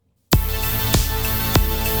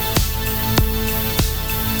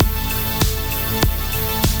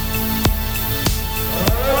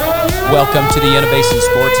Welcome to the Innovation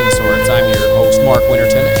Sports and Swords. I'm your host, Mark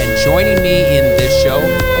Winterton, and joining me in this show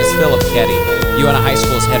is Phillip Keddy, Uintah High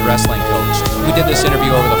School's head wrestling coach. We did this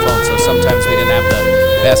interview over the phone, so sometimes we didn't have the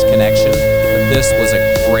best connection, but this was a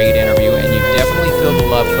great interview, and you definitely feel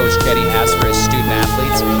the love Coach Keddy has for his student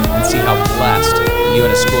athletes and see how blessed the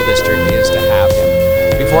Uintah School District is to have him.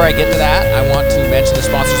 Before I get to that, I want to mention the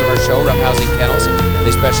sponsors of our show, Rough Housing Kennels.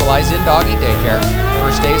 They specialize in doggy daycare.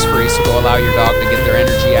 First day is free, so go allow your dog to get their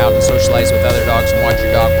energy out and socialize with other dogs and watch your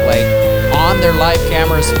dog play on their live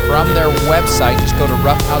cameras from their website. Just go to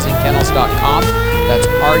roughhousingkennels.com. That's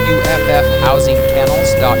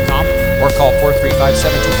ruffhousingkennels.com, or call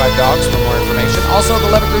 435-725-DOGS for more information. Also, the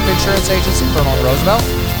Levitt Group Insurance Agency, Colonel Roosevelt.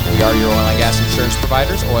 We are your oil and gas insurance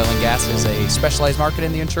providers. Oil and gas is a specialized market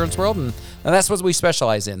in the insurance world, and that's what we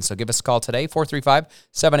specialize in. So give us a call today,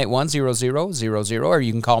 435-781-0000, or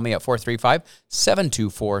you can call me at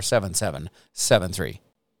 435-724-7773.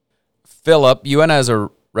 Phillip, Uintah is a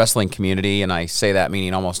wrestling community, and I say that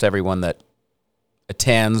meaning almost everyone that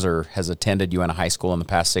attends or has attended Uintah High School in the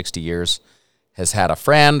past 60 years has had a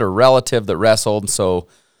friend or relative that wrestled. So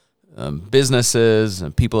businesses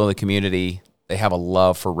and people in the community, they have a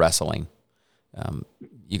love for wrestling.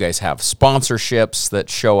 You guys have sponsorships that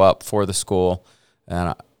show up for the school,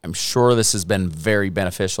 and I'm sure this has been very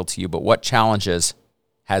beneficial to you, but what challenges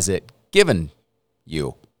has it given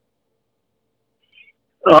you?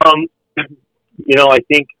 I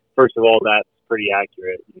think, first of all, that's pretty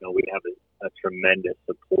accurate. We have a tremendous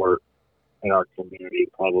support in our community.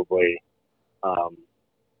 Probably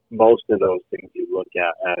most of those things you look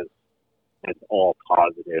at as all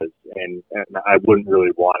positives, and I wouldn't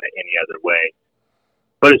really want it any other way.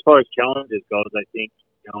 But as far as challenges goes, I think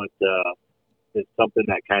it's something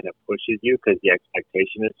that kind of pushes you because the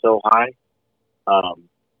expectation is so high.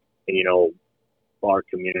 Our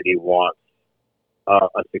community wants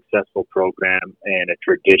a successful program and a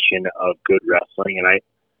tradition of good wrestling, and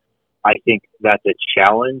I think that's a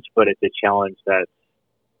challenge, but it's a challenge that's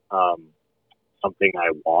something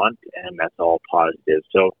I want, and that's all positive.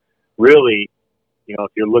 So really,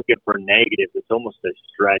 if you're looking for negatives, it's almost a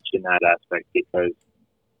stretch in that aspect because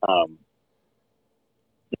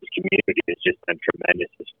this community has just been tremendous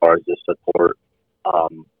as far as the support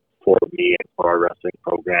for me and for our wrestling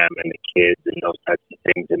program and the kids and those types of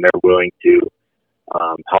things. And they're willing to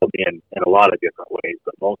help me in a lot of different ways,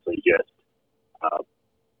 but mostly just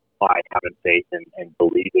by having faith and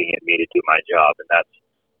believing in me to do my job. And that's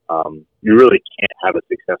you really can't have a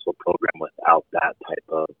successful program without that type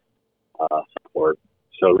of support.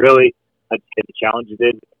 So really, I'd say the challenge is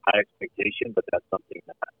high expectation, but that's something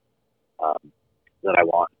that I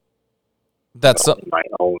want. That's my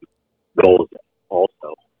own goals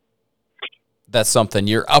also. That's something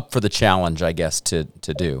you're up for the challenge, I guess, to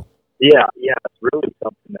do. Yeah, it's really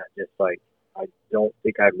something that just I don't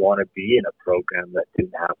think I'd want to be in a program that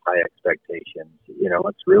didn't have high expectations.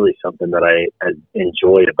 It's really something that I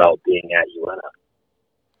enjoyed about being at Uintah.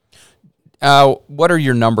 What are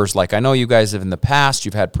your numbers like? I know you guys have in the past,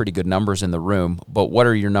 you've had pretty good numbers in the room, but what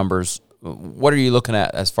are your numbers? What are you looking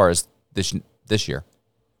at as far as this year?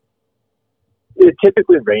 It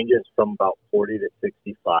typically ranges from about 40 to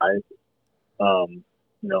 65.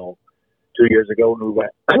 2 years ago when we went,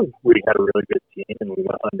 we had a really good team and we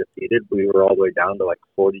went undefeated. We were all the way down to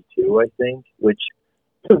 42, I think, which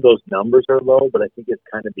those numbers are low, but I think it's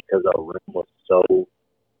kind of because our room was so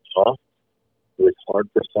tough. It was hard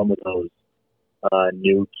for some of those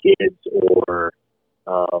new kids or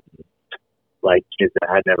kids that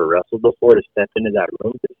had never wrestled before to step into that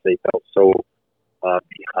room because they felt so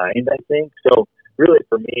behind, I think. So really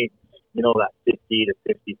for me, that 50 to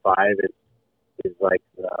 55 is like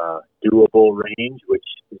the doable range, which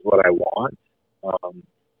is what I want.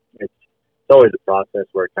 It's always a process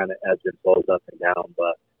where it kind of ebbs and flows up and down,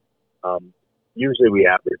 but usually we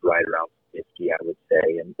average right around 50, I would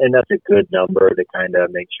say, and that's a good number to kind of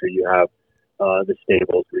make sure you have the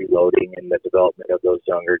stables reloading and the development of those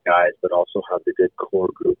younger guys, but also have the good core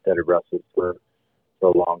group that have wrestled for a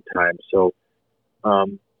long time. So,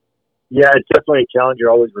 it's definitely a challenge. You're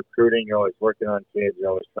always recruiting. You're always working on kids. You're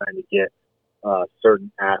always trying to get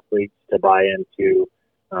certain athletes to buy into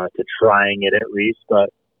to trying it at least.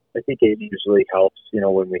 But I think it usually helps,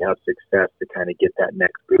 when we have success to kind of get that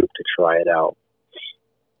next group to try it out.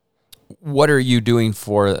 What are you doing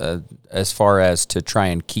for as far as to try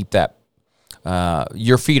and keep that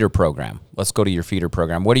your feeder program? Let's go to your feeder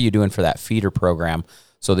program. What are you doing for that feeder program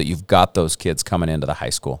so that you've got those kids coming into the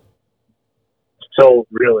high school? So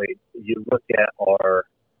really, you look at our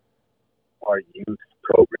youth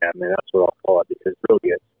program, and that's what I'll call it, because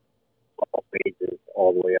really it's all phases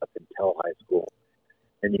all the way up until high school.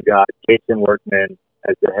 And you got Jason Workman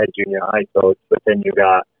as the head junior high coach, but then you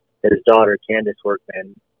got his daughter, Candace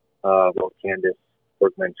Workman, Candace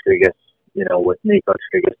Workman Rodriguez, with Nico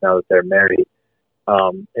Rodriguez now that they're married,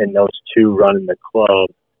 and those two running the club.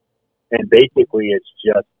 And basically it's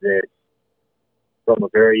just this, from a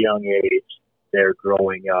very young age, they're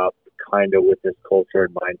growing up kind of with this culture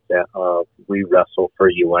and mindset of we wrestle for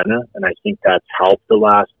Uintah. And I think that's helped the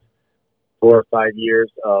last 4 or 5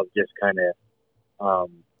 years of just kind of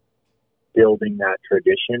building that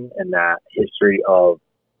tradition and that history of,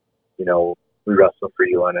 we wrestle for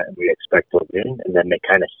Uintah and we expect to win. And then they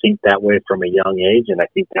kind of think that way from a young age. And I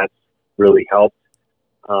think that's really helped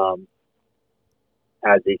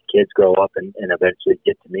as these kids grow up and eventually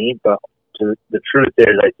get to me. But the truth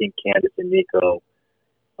is, I think Candace and Nico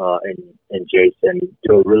and Jason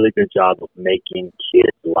do a really good job of making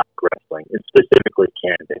kids like wrestling, and specifically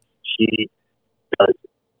Candace. She does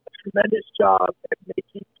a tremendous job at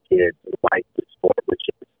making kids like the sport, which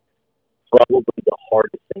is probably the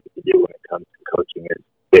hardest thing to do when it comes to coaching, is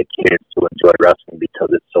get kids to enjoy wrestling because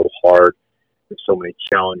it's so hard. There's so many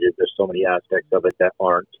challenges. There's so many aspects of it that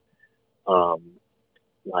aren't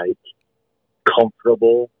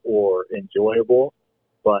comfortable or enjoyable,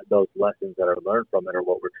 but those lessons that are learned from it are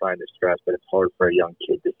what we're trying to stress. But it's hard for a young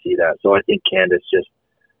kid to see that. So I think Candace just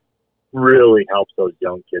really helps those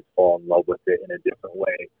young kids fall in love with it in a different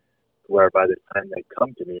way, where by the time they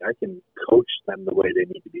come to me, I can coach them the way they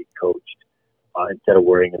need to be coached, instead of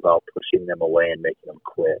worrying about pushing them away and making them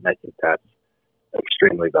quit. And I think that's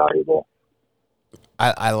extremely valuable.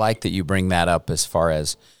 I like that you bring that up, as far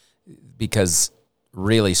as, because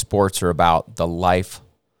really sports are about the life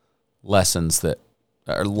lessons that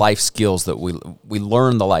are life skills that we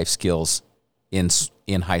learn, the life skills in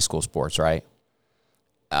high school sports, right?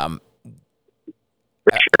 For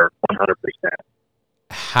sure, 100%.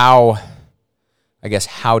 How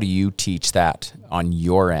do you teach that on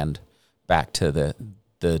your end back to the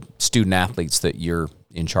student athletes that you're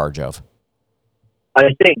in charge of? I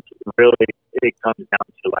think really it comes down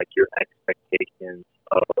to your expectations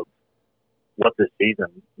of what the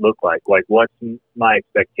season look like. What's my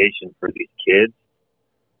expectation for these kids?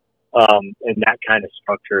 And that kind of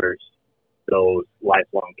structures those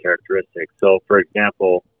lifelong characteristics. So, for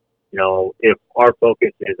example, if our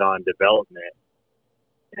focus is on development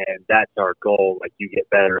and that's our goal, you get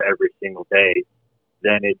better every single day,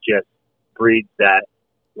 then it just breeds that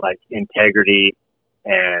integrity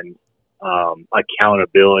and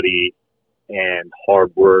accountability and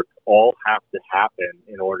hard work all have to happen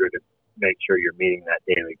in order to make sure you're meeting that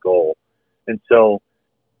daily goal. And so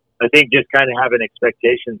I think just kind of having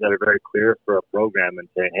expectations that are very clear for a program and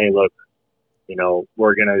saying, hey, look,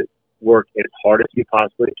 we're going to work as hard as we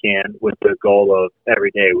possibly can with the goal of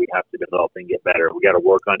every day we have to develop and get better. We got to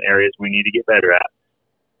work on areas we need to get better at.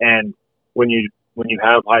 And when you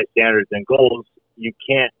have high standards and goals, you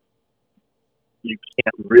can't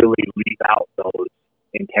really leave out those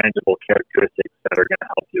intangible characteristics that are going to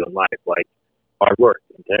help you in life, like hard work,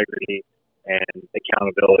 integrity, and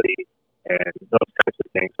accountability, and those types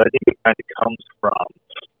of things. So I think it kind of comes from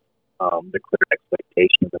the clear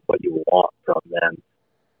expectations of what you want from them.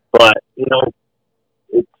 But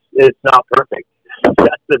it's not perfect.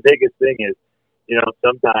 That's the biggest thing. Is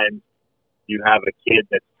sometimes you have a kid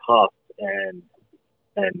that's tough and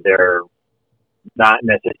they're not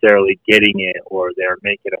necessarily getting it, or they're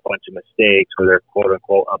making a bunch of mistakes, or they're quote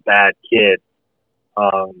unquote a bad kid.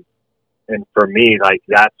 And for me,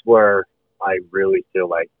 that's where I really feel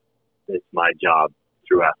like it's my job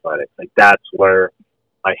through athletics. That's where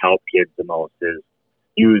I help kids the most, is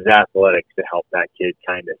use athletics to help that kid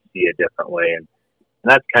kind of see a different way. And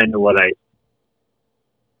that's kind of what I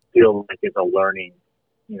feel like is a learning,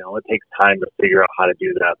 it takes time to figure out how to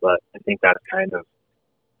do that. But I think that's kind of,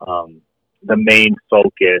 the main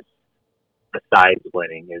focus besides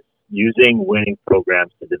winning, is using winning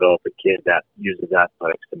programs to develop a kid that uses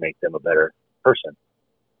athletics to make them a better person.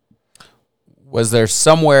 Was there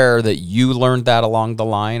somewhere that you learned that along the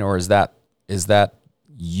line, or is that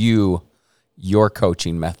your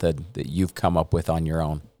coaching method that you've come up with on your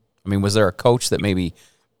own? I mean, was there a coach that maybe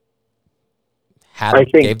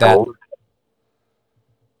gave that? Both.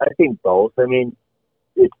 I think both. I mean,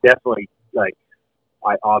 it's definitely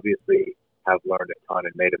I obviously have learned a ton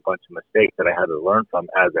and made a bunch of mistakes that I had to learn from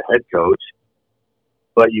as a head coach.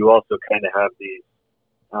 But you also kind of have these,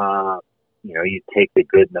 you take the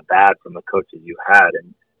good and the bad from the coaches you had,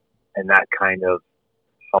 and that kind of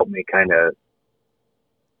helped me kind of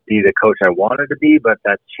be the coach I wanted to be. But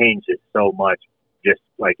that's changed it so much. Just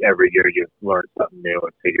every year you learn something new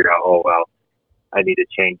and figure out, oh, well, I need to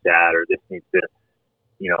change that, or this needs to,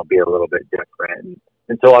 be a little bit different.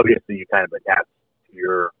 And so obviously you kind of adapt to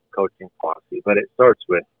your coaching philosophy, but it starts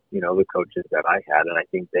with, the coaches that I had. And I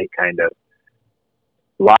think they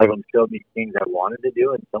a lot of them showed me things I wanted to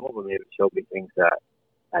do, and some of them even showed me things that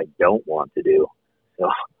I don't want to do.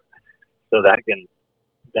 So that can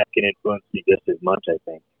influence you just as much, I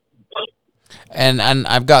think. And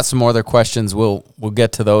I've got some more other questions. We'll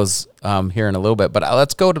get to those here in a little bit. But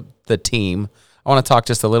let's go to the team. I want to talk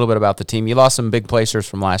just a little bit about the team. You lost some big placers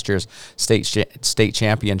from last year's state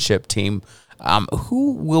championship team.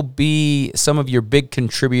 Who will be some of your big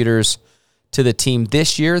contributors to the team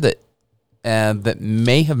this year that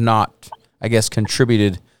may have not, I guess,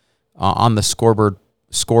 contributed on the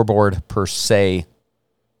scoreboard per se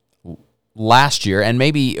last year, and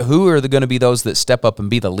maybe who are going to be those that step up and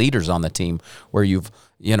be the leaders on the team where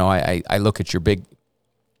I look at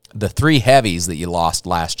the three heavies that you lost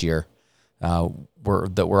last year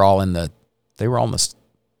were all in the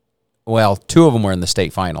two of them were in the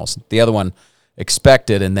state finals. The other one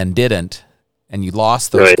expected and then didn't, and you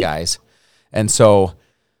lost those guys. And so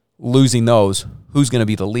losing those, who's going to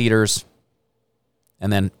be the leaders,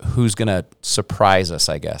 and then who's going to surprise us,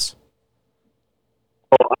 I guess?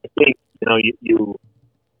 Well, I think, you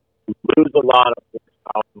lose a lot of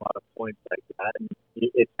points like that, and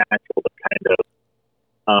it's natural to kind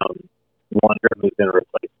of wonder who's going to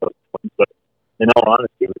replace those points. But in all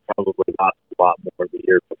honesty, we probably lost a lot more the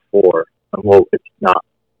year before. Well, it's not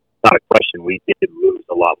a question. We did lose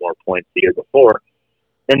a lot more points the year before.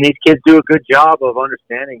 And these kids do a good job of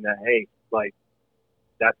understanding that, hey,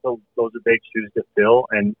 those are big shoes to fill.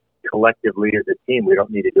 And collectively as a team, we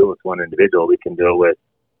don't need to do it with one individual. We can do it with,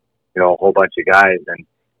 a whole bunch of guys. And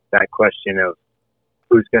that question of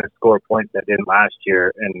who's going to score points that didn't last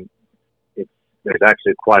year, and there's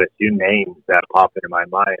actually quite a few names that pop into my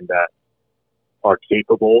mind that are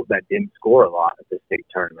capable that didn't score a lot at the state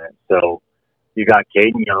tournament. So you got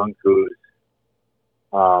Caden Young, who's,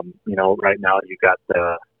 right now you got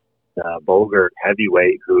the Bogert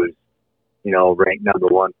heavyweight, who's, ranked number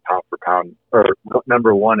one pound for pound, or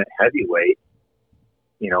number one at heavyweight,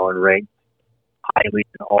 and ranked highly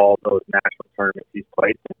in all those national tournaments he's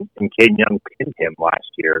played. And Caden Young pinned him last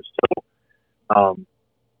year. So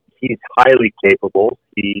he's highly capable.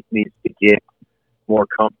 He needs to get more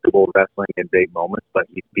comfortable wrestling in big moments, but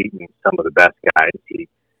he's beaten some of the best guys. He,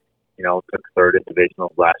 took third in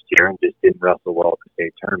divisionals last year and just didn't wrestle well at the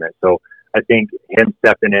state tournament. So I think him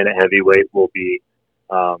stepping in at heavyweight will be,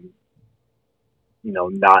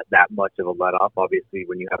 not that much of a let off. Obviously,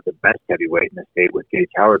 when you have the best heavyweight in the state with Gage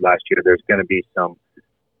Howard last year, there's going to be some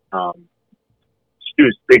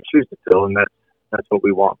big shoes to fill, and that's what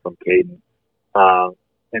we want from Caden.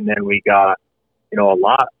 And then we got, a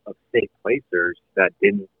lot of state placers that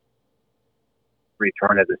didn't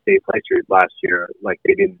return as a state placer last year. Like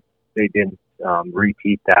they didn't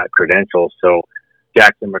repeat that credential. So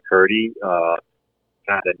Jackson McCurdy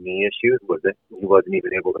had a knee issue. He wasn't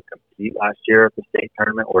even able to compete last year at the state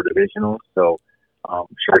tournament or divisional. So I'm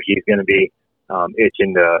sure he's going to be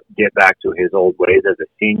itching to get back to his old ways as a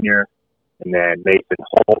senior. And then Mason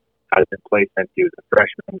Holt hasn't played since he was a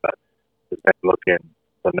freshman, but has been looking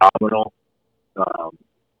phenomenal.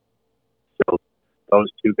 So those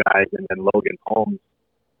two guys, and then Logan Holmes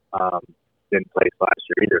didn't place last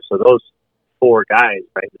year either. So those four guys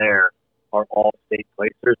right there are all state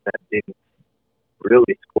placers that didn't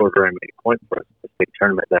really score very many points for us in the state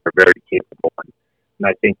tournament, that are very capable. And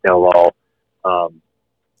I think they'll all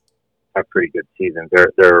have pretty good seasons.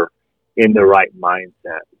 They're in the right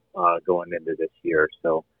mindset going into this year.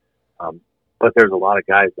 So, but there's a lot of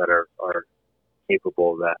guys that are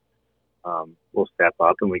capable that will step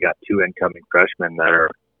up, and we got two incoming freshmen that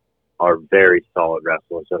are very solid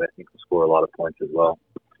wrestlers that I think will score a lot of points as well.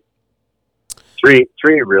 Three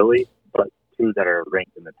really, but two that are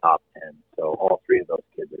ranked in the top 10. So all three of those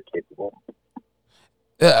kids are capable.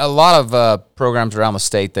 A lot of programs around the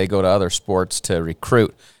state, they go to other sports to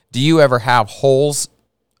recruit. Do you ever have holes,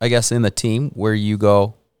 I guess, in the team where you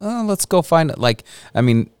go, oh, let's go find it? Like, I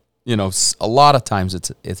mean, a lot of times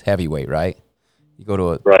it's heavyweight, right? You go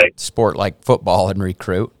to a sport like football and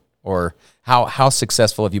recruit, or how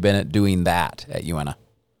successful have you been at doing that at Uintah?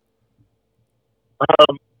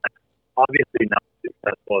 Obviously not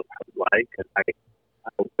successful as I would like,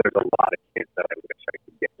 because there's a lot of kids that I wish I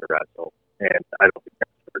could get to wrestle, and I don't think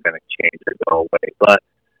that's ever going to change or go away. But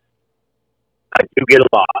I do get a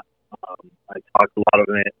lot. I talk a lot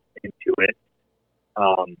of it into it,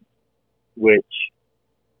 which,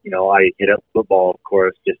 I hit up football, of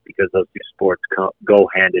course, just because those two sports go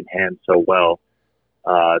hand in hand so well,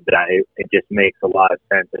 that it just makes a lot of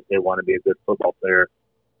sense that they want to be a good football player.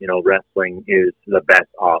 Wrestling is the best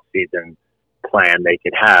off season plan they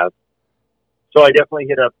could have. So I definitely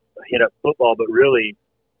hit up football, but really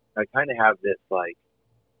I kind of have this like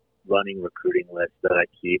running recruiting list that I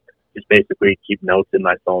keep. Just basically keep notes in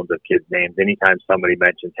my phone of kids' names. Anytime somebody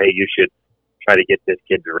mentions, hey, you should try to get this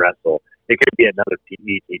kid to wrestle. It could be another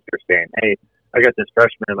PE teacher saying, hey, I got this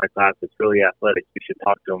freshman in my class that's really athletic. You should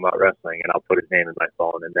talk to him about wrestling, and I'll put his name in my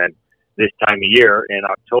phone. And then this time of year in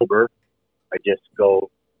October, I just go,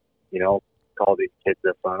 call these kids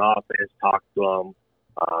at the front office, talk to them,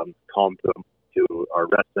 call them to our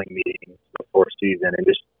wrestling meetings before season, and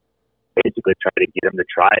just basically try to get them to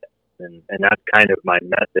try it. And that's kind of my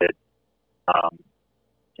method.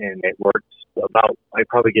 And it works I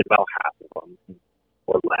probably get about half of them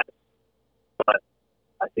or less. But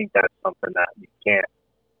I think that's something that you can't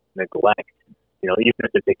neglect. Even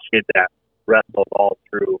if it's a kid that wrestled all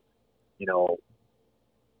through,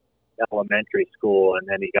 elementary school, and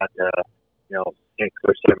then he got to, 6th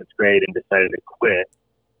or 7th grade and decided to quit.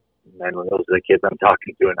 And then those are the kids I'm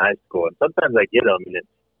talking to in high school. And sometimes I get them, and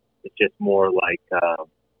it's just more like,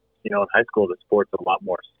 in high school the sport's a lot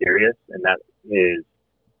more serious, and that is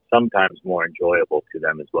sometimes more enjoyable to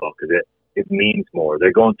them as well because it means more.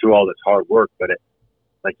 They're going through all this hard work, but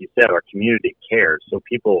like you said, our community cares. So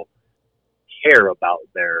people care about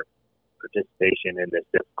their participation in this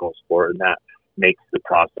difficult sport, and that makes the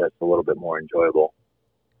process a little bit more enjoyable.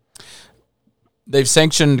 They've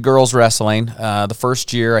sanctioned girls wrestling. The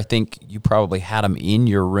first year, I think you probably had them in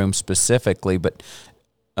your room specifically, but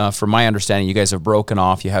from my understanding, you guys have broken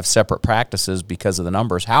off. You have separate practices because of the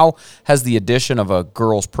numbers. How has the addition of a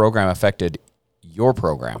girls program affected your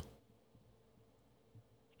program?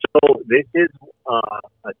 So this is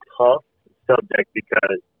a tough subject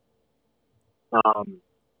because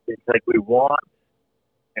it's like we want,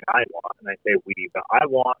 and I want, and I say we, but I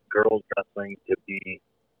want girls wrestling to be,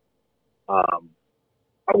 I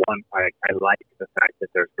like the fact that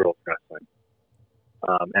there's girls wrestling.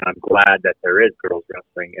 And I'm glad that there is girls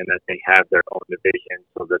wrestling and that they have their own division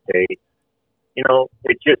so that they,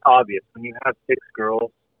 it's just obvious when you have 6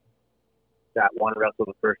 girls that want to wrestle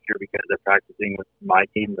the first year because they're practicing with my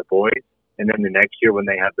team, the boys, and then the next year when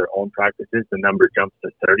they have their own practices, the number jumps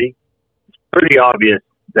to 30. It's pretty obvious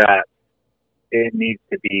that it needs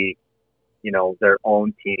to be, their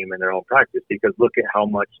own team and their own practice because look at how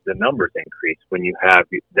much the numbers increase when you have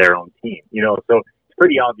their own team, so it's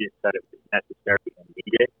pretty obvious that it was necessary and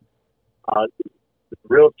needed. The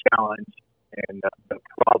real challenge and the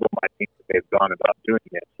problem I think that they've gone about doing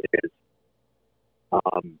this is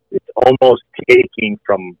it's almost taking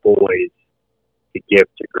from boys to give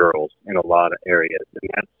to girls in a lot of areas. And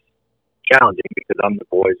that's challenging because I'm the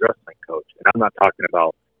boys wrestling coach. And I'm not talking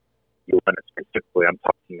about Uintah specifically. I'm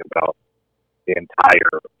talking about the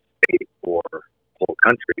entire state or whole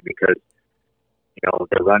country because,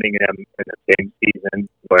 they're running them in the same season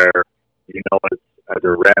where, as a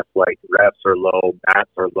ref, like refs are low,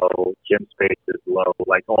 mats are low, gym space is low,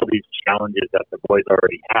 like all these challenges that the boys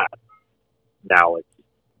already have. Now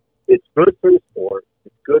it's good for the sport.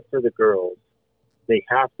 It's good for the girls. They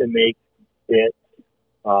have to make it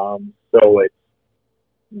so it's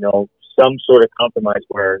some sort of compromise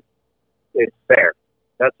where it's fair.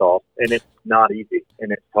 That's all, and it's not easy,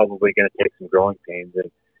 and it's probably going to take some growing pains.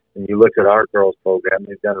 And you look at our girls program;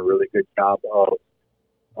 they've done a really good job of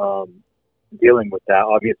dealing with that.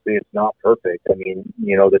 Obviously, it's not perfect. I mean,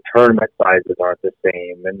 the tournament sizes aren't the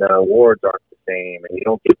same, and the awards aren't the same, and you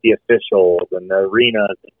don't get the officials and the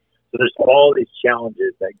arenas. So there's all these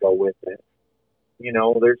challenges that go with it.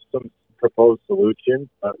 There's some proposed solutions,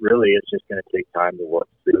 but really it's just going to take time to work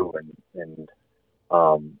through and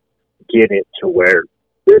get it to where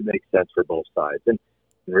it makes sense for both sides. And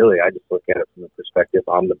really, I just look at it from the perspective,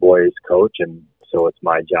 I'm the boys coach, and so it's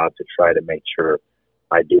my job to try to make sure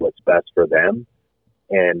I do what's best for them.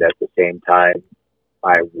 And at the same time,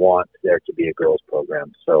 I want there to be a girls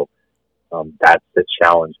program. So that's the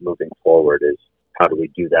challenge moving forward is how do we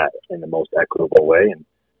do that in the most equitable way? And,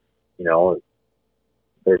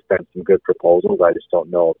 there's been some good proposals. I just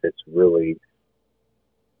don't know if it's really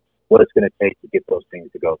what it's going to take to get those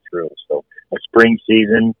things to go through. So a spring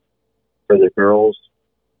season for the girls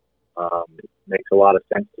makes a lot of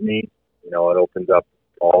sense to me. It opens up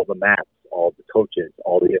all the mats, all the coaches,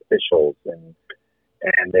 all the officials, and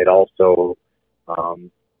it also,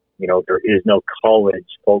 there is no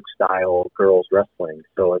college folk style girls wrestling,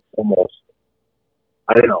 so it's almost,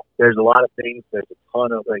 I don't know. There's a lot of things. There's a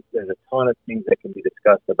ton of things that can be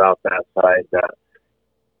discussed about that side that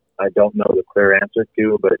I don't know the clear answer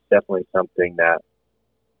to, but it's definitely something that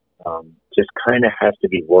just kind of has to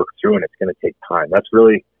be worked through, and it's going to take time. That's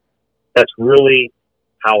really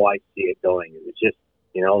how I see it going. It's just,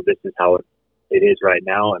 this is how it is right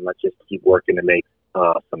now, and let's just keep working to make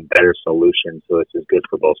some better solutions so this is good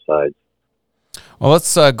for both sides. Well,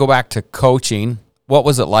 let's go back to coaching. What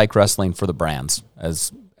was it like wrestling for the Brands?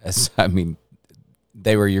 As I mean,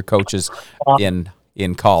 they were your coaches in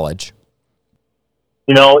college.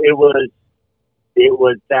 You know, it was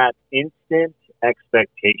that instant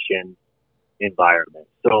expectation environment.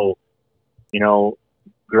 So, you know,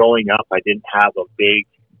 growing up, I didn't have a big,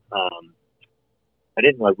 I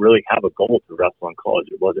didn't really have a goal to wrestle in college.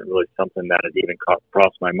 It wasn't really something that had even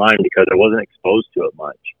crossed my mind because I wasn't exposed to it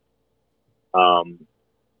much.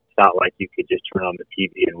 It's not like you could just turn on the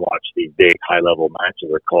TV and watch these big high-level matches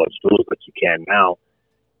or college duels like you can now.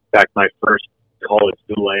 In fact, my first college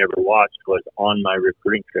duel I ever watched was on my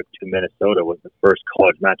recruiting trip to Minnesota. Was the first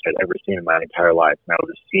college match I'd ever seen in my entire life, and I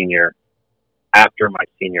was a senior after my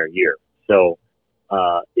senior year. So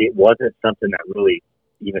it wasn't something that really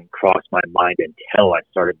even crossed my mind until I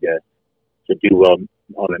started to do well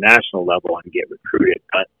on the national level and get recruited.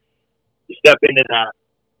 But you step into that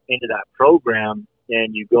program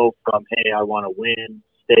and you go from, hey, I want to win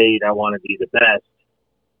state, I want to be the best,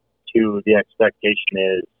 to the expectation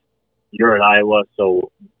is you're at Iowa,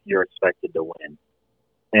 so you're expected to win.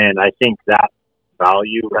 And I think that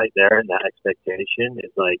value right there and that expectation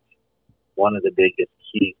is like one of the biggest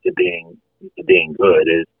keys to being good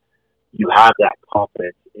is you have that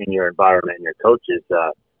confidence in your environment and your coaches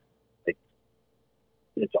that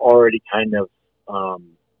it's already kind of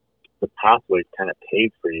the pathway's kind of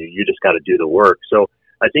paved for you. You just got to do the work. So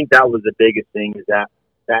I think that was the biggest thing is that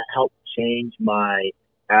helped change my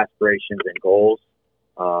aspirations and goals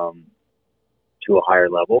to a higher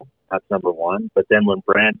level. That's number one. But then when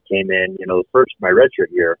Brand came in, you know, my redshirt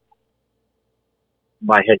year,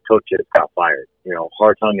 my head coaches got fired. You know,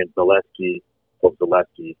 Hartung and Zaleski was the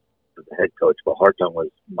head coach, but Hartung was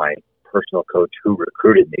my personal coach who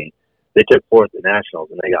recruited me. They took fourth at nationals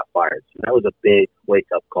and they got fired. So that was a big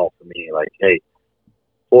wake up call for me. Like, hey,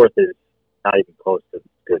 fourth is not even close to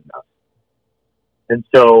good enough. And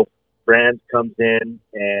so Brand comes in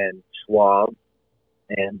and Schwab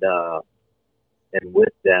and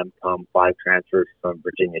with them come 5 transfers from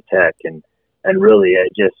Virginia Tech. And really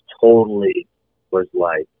it just totally was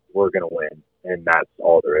like, we're going to win. And that's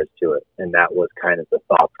all there is to it. And that was kind of the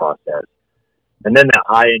thought process. And then that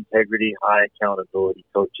high integrity, high accountability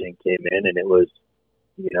coaching came in, and it was,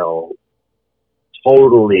 you know,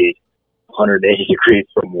 totally 180 degrees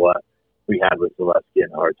from what we had with Zaleski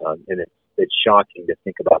and Hartung. And it's shocking to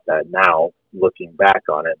think about that now, looking back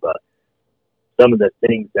on it. But some of the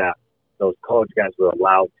things that those college guys were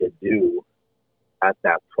allowed to do at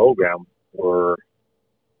that program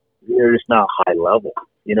they're just not high level.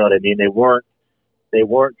 You know what I mean? They weren't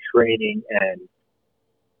training and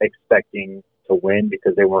expecting to win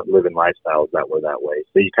because they weren't living lifestyles that were that way.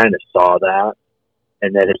 So you kind of saw that.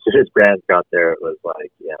 And then as soon as Brands got there, it was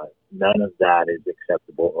like, yeah, none of that is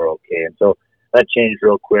acceptable or okay. And so that changed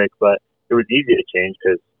real quick, but it was easy to change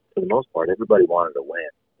because for the most part, everybody wanted to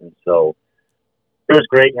win. And so it was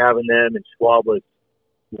great having them. And Schwab was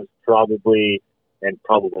probably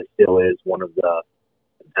still is one of the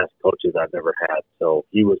best coaches I've ever had. So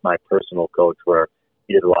he was my personal coach where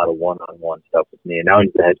he did a lot of one-on-one stuff with me. And now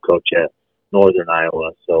he's the head coach at Northern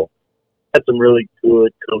Iowa. So had some really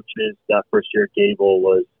good coaches. That first year, Gable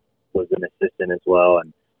was an assistant as well.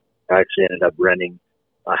 And I actually ended up renting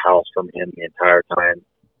a house from him the entire time.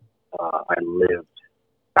 I lived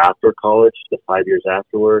after college, the 5 years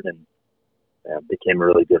afterward, and became a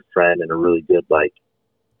really good friend and a really good,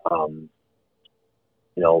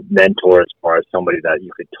 mentor as far as somebody that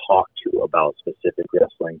you could talk to about specific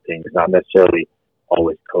wrestling things, not necessarily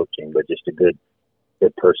always coaching, but just a good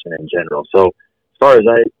person in general. So as far as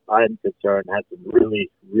I'm concerned, had some really,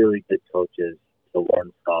 really good coaches to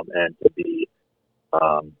learn from and to be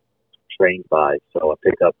trained by. So I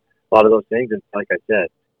pick up a lot of those things. And like I said,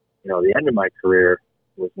 the end of my career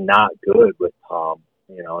was not good with Tom,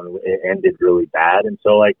 and it ended really bad. And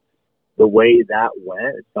so the way that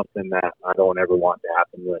went is something that I don't ever want to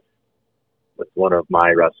happen with one of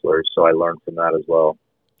my wrestlers. So I learned from that as well.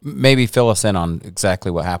 Maybe fill us in on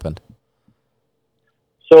exactly what happened.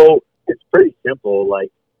 So it's pretty simple.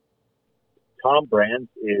 Tom Brands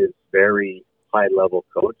is very high level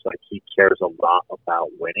coach. He cares a lot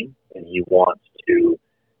about winning, and he wants to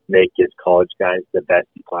make his college guys the best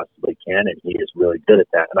he possibly can, and he is really good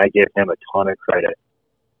at that. And I give him a ton of credit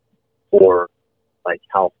for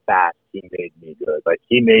how fast he made me good.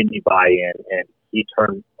 He made me buy in, and the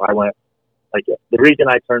reason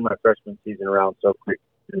I turned my freshman season around so quick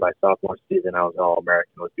in my sophomore season, I was an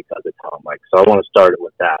All-American, was because of Tom. So I want to start it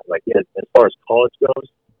with that. As far as college goes,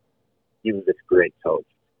 he was this great coach.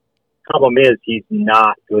 problem is he's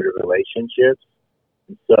not good at relationships.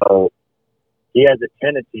 And so he has a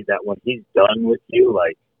tendency that when he's done with you,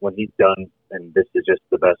 like when he's done, and this is just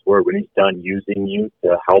the best word, when he's done using you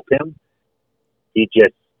to help him, he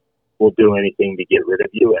just will do anything to get rid of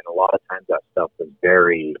you. And a lot of times that stuff is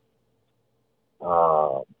very,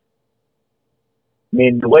 I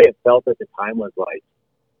mean, the way it felt at the time was like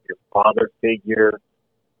your father figure,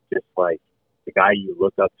 just like the guy you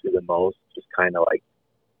look up to the most, just kind of like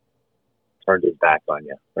turned his back on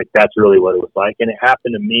you. Like that's really what it was like. And it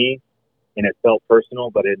happened to me and it felt personal,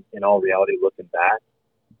 but in all reality, looking back,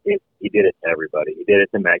 he did it to everybody. He did it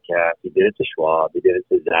to Metcalf. He did it to Schwab. He did it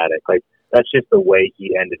to Zadok. Like that's just the way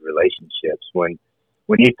he ended relationships. When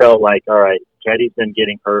he felt like, all right, Keddy's been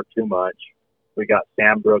getting hurt too much. We got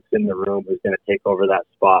Sam Brooks in the room who's going to take over that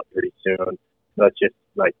spot pretty soon. Let's just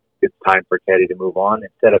like it's time for Keddy to move on.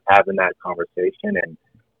 Instead of having that conversation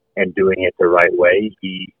and doing it the right way,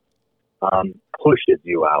 he pushes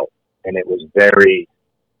you out, and it was very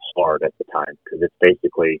hard at the time because it's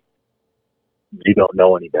basically you don't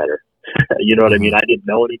know any better. You know what I mean? I didn't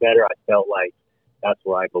know any better. I felt like that's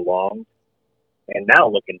where I belonged. And now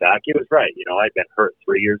looking back, he was right. You know, I'd been hurt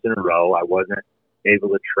 3 years in a row. I wasn't able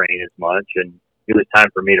to train as much, and it was time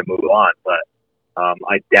for me to move on. But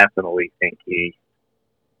I definitely think he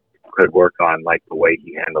could work on like the way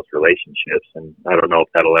he handles relationships, and I don't know if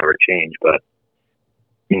that'll ever change. But I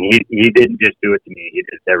mean, he didn't just do it to me; he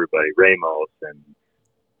did it to everybody. Ramos and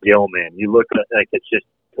Gilman. You look at like it's just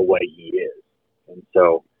the way he is, and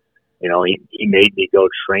so. You know, he made me go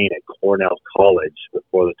train at Cornell College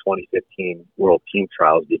before the 2015 World Team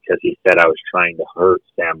Trials because he said I was trying to hurt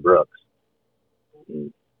Sam Brooks.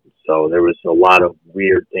 And so there was a lot of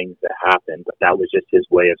weird things that happened, but that was just his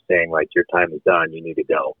way of saying, like, your time is done, you need to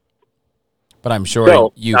go. But I'm sure I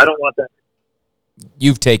don't want that.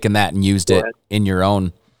 You've taken that and used it in your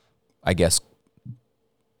own, I guess,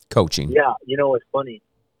 coaching. Yeah, you know, it's funny.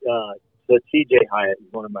 So TJ Hyatt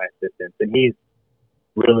is one of my assistants, and he's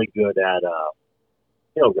really good at,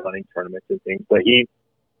 running tournaments and things. But he,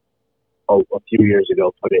 a few years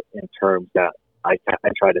ago, put it in terms that I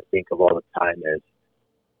try to think of all the time as,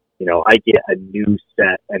 you know, I get a new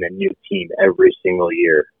set and a new team every single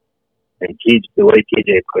year. And the way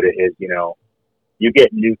TJ put it is, you know, you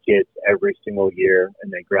get new kids every single year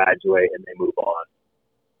and they graduate and they move on.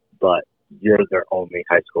 But you're their only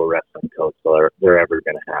high school wrestling coach they're ever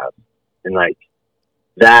going to have. And, like,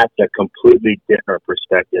 that's a completely different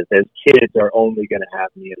perspective. As kids are only going to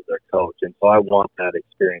have me as their coach. And so I want that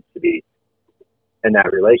experience to be, and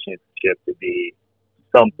that relationship to be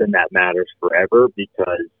something that matters forever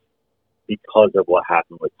because of what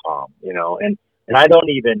happened with Tom, you know. And I don't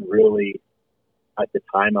even really, at the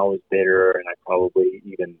time I was bitter and I probably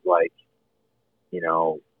even like, you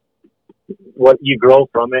know, what you grow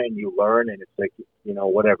from it and you learn and it's like, you know,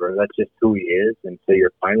 whatever, that's just who he is. And so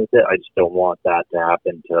you're fine with it. I just don't want that to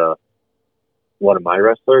happen to one of my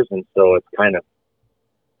wrestlers. And so it's kind of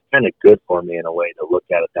good for me in a way to look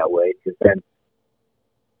at it that way. Because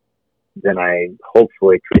then I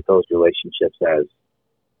hopefully treat those relationships as,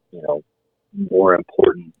 you know, more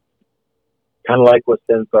important, kind of like what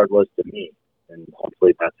Stensgaard was to me. And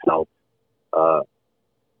hopefully that's how,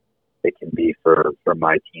 it can be for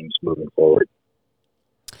my teams moving forward.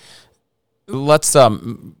 Let's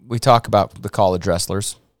we talk about the college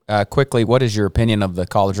wrestlers quickly. What is your opinion of the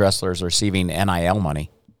college wrestlers receiving NIL money?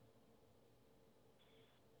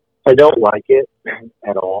 I don't like it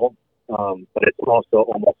at all, but it's also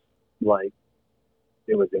almost like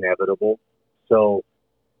it was inevitable. So,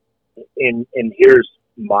 and here's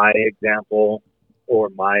my example or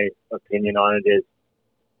my opinion on it is,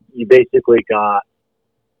 you basically got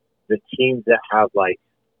the teams that have like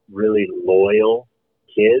really loyal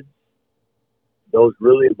kids. Those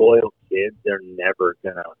really loyal kids, they're never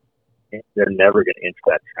gonna enter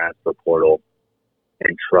that transfer portal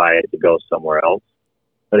and try to go somewhere else.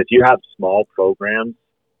 But if you have small programs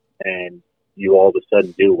and you all of a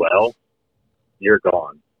sudden do well, you're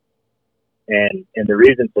gone. And the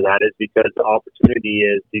reason for that is because the opportunity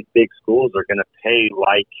is these big schools are gonna pay you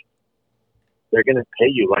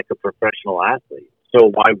like a professional athlete. So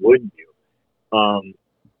why wouldn't you?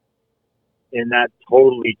 And that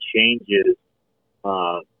totally changes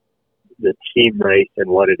the team race and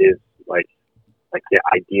what it is like the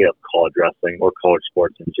idea of college wrestling or college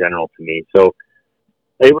sports in general to me. So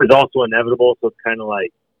it was also inevitable. So it's kind of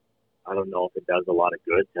like, I don't know if it does a lot of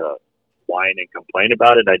good to whine and complain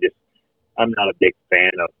about it. I'm not a big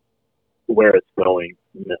fan of where it's going.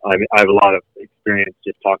 I have a lot of experience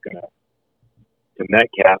just talking to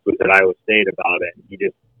Metcalf, who's at Iowa State, about it. He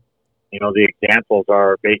just, you know, the examples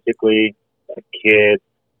are basically a kid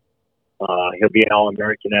He'll be an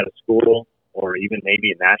All-American at a school, or even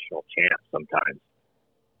maybe a national champ sometimes.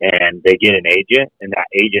 And they get an agent, and that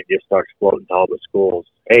agent just starts floating to all the schools,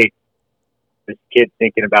 hey, this kid's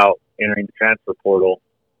thinking about entering the transfer portal.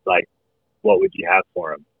 Like, what would you have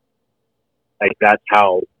for him? Like, that's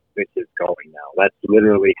how this is going now. That's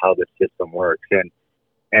literally how the system works. And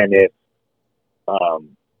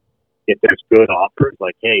if there's good offers,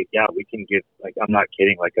 like, hey, yeah, we can give, like, I'm not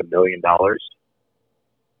kidding, like $1 million,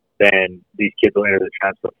 then these kids will enter the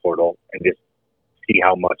transfer portal and just see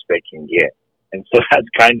how much they can get. And so that's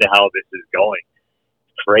kind of how this is going.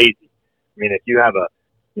 It's crazy. I mean, if you have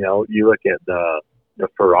you look at the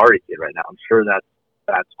Ferrari kid right now, I'm sure that's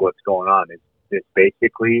what's going on. It's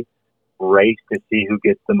basically race to see who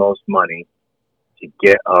gets the most money to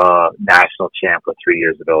get a national champ with 3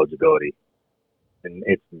 years of eligibility. And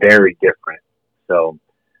it's very different. So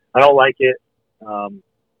I don't like it,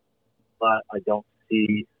 but I don't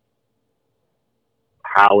see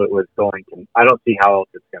how it was going to. I don't see how else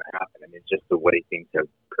it's going to happen. I mean, it's just the way things have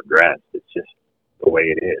progressed. It's just the way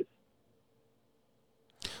it is.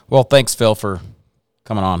 Well, thanks, Phil, for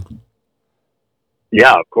coming on.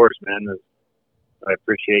 Yeah, of course, man. I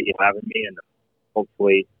appreciate you having me, and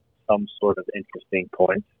hopefully some sort of interesting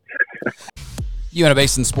points. Uintah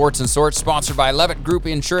Basin Sports and Sorts, sponsored by Levitt Group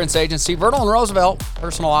Insurance Agency, Vernal and Roosevelt,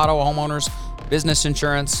 personal auto, homeowners, business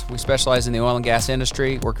insurance. We specialize in the oil and gas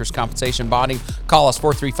industry, workers' compensation, bonding. Call us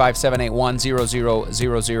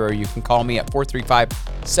 435-781-0000. You can call me at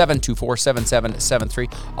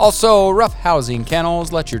 435-724-7773. Also, Rough Housing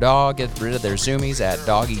Kennels. Let your dog get rid of their zoomies at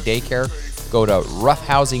Doggy Daycare. Go to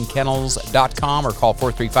roughhousingkennels.com or call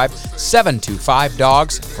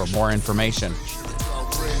 435-725-DOGS for more information.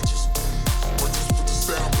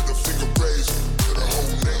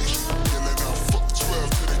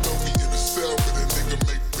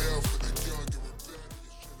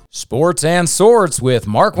 Sports and Sorts with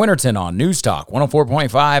Mark Winterton on News Talk 104.5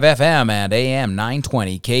 FM and AM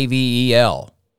 920 KVEL.